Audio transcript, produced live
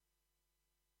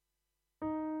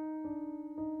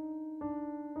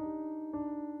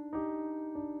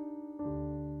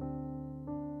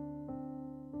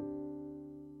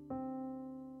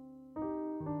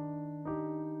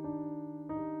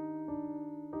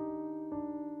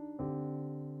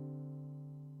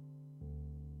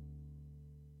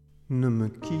Ne me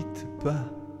quitte pas.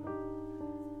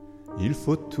 Il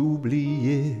faut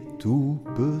oublier, tout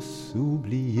peut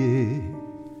s'oublier.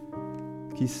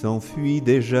 Qui s'enfuit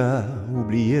déjà,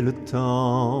 oublier le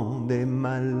temps des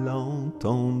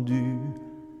malentendus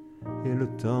et le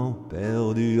temps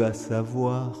perdu à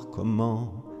savoir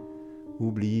comment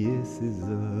oublier ces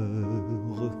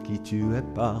heures qui tuaient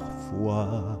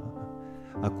parfois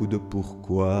à coups de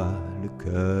pourquoi le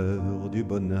cœur du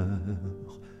bonheur.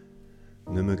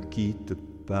 Ne me quitte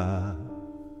pas,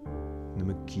 ne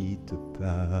me quitte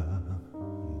pas,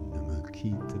 ne me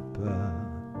quitte pas.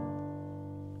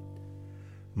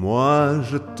 Moi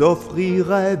je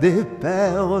t'offrirai des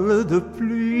perles de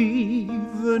pluie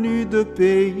venues de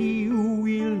pays où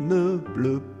il ne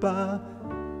pleut pas.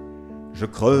 Je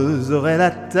creuserai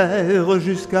la terre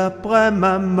jusqu'après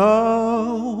ma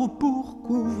mort pour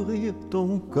couvrir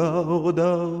ton corps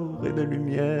d'or et de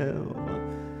lumière.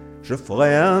 Je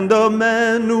ferai un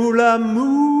domaine où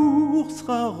l'amour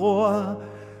sera roi,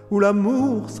 où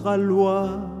l'amour sera loi,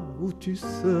 où tu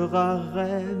seras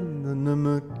reine. Ne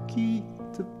me quitte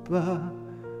pas,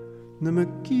 ne me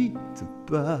quitte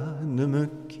pas, ne me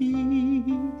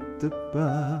quitte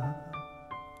pas.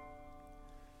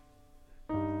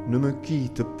 Ne me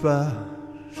quitte pas,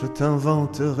 je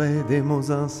t'inventerai des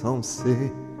mots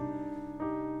insensés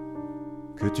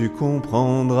que tu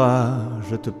comprendras.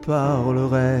 Je te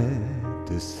parlerai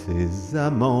de ces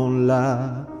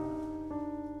amants-là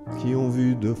qui ont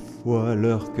vu deux fois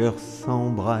leur cœur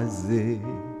s'embraser.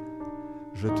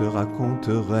 Je te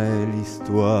raconterai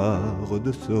l'histoire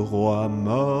de ce roi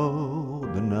mort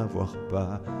de n'avoir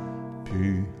pas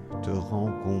pu te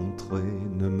rencontrer.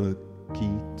 Ne me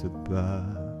quitte pas,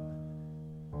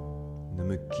 ne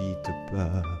me quitte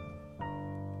pas,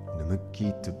 ne me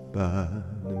quitte pas,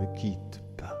 ne me quitte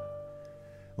pas.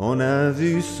 On a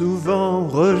vu souvent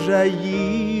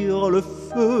rejaillir le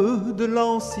feu de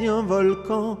l'ancien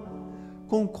volcan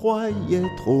qu'on croyait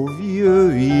trop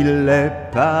vieux. Il est,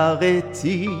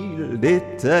 paraît-il, des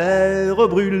terres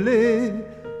brûlées,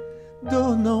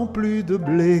 donnant plus de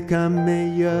blé qu'un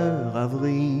meilleur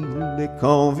avril. Et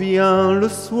quand vient le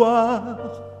soir,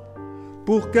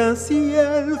 pour qu'un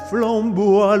ciel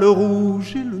flamboie, le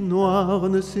rouge et le noir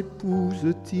ne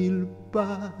s'épousent-ils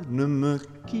pas? Ne me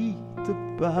quitte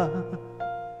pas,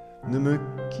 ne me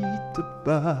quitte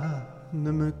pas,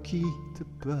 ne me quitte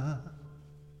pas.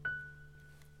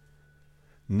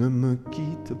 Ne me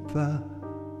quitte pas,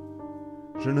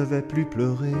 je ne vais plus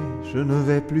pleurer, je ne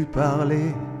vais plus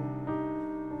parler.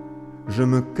 Je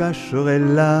me cacherai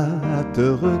là à te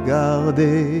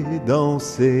regarder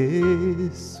danser,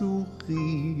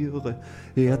 sourire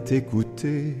et à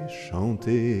t'écouter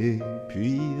chanter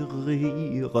puis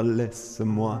rire.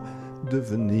 Laisse-moi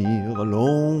devenir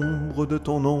l'ombre de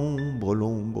ton ombre,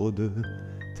 l'ombre de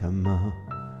ta main,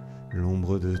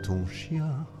 l'ombre de ton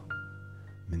chien.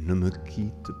 Mais ne me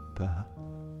quitte pas,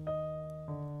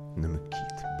 ne me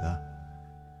quitte pas,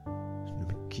 ne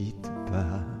me quitte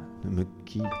pas, ne me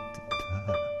quitte pas.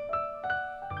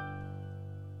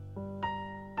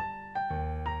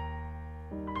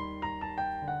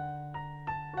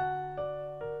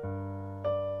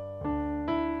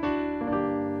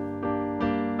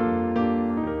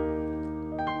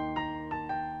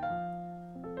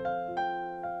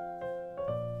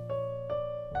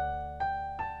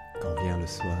 Quand vient le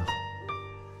soir,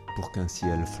 pour qu'un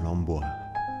ciel flamboie,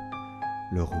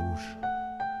 le rouge,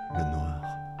 le noir.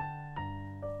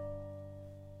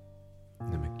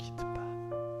 Ne me quitte pas,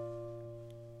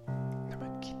 ne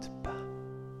me quitte pas,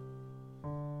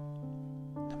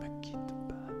 ne me quitte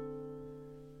pas,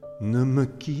 ne me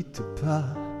quitte pas.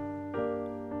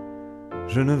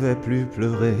 Je ne vais plus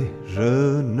pleurer,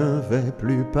 je ne vais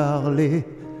plus parler.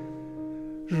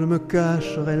 Je me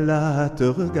cacherai là à te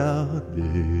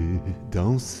regarder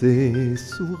danser,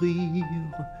 sourire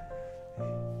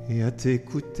et à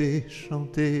t'écouter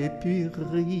chanter puis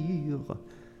rire.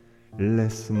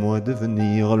 Laisse-moi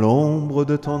devenir l'ombre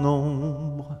de ton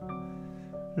ombre,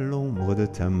 l'ombre de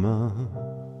ta main,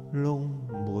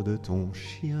 l'ombre de ton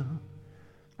chien.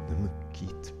 Ne me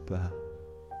quitte pas,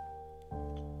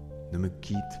 ne me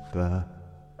quitte pas,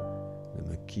 ne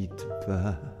me quitte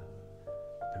pas,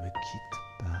 ne me quitte pas.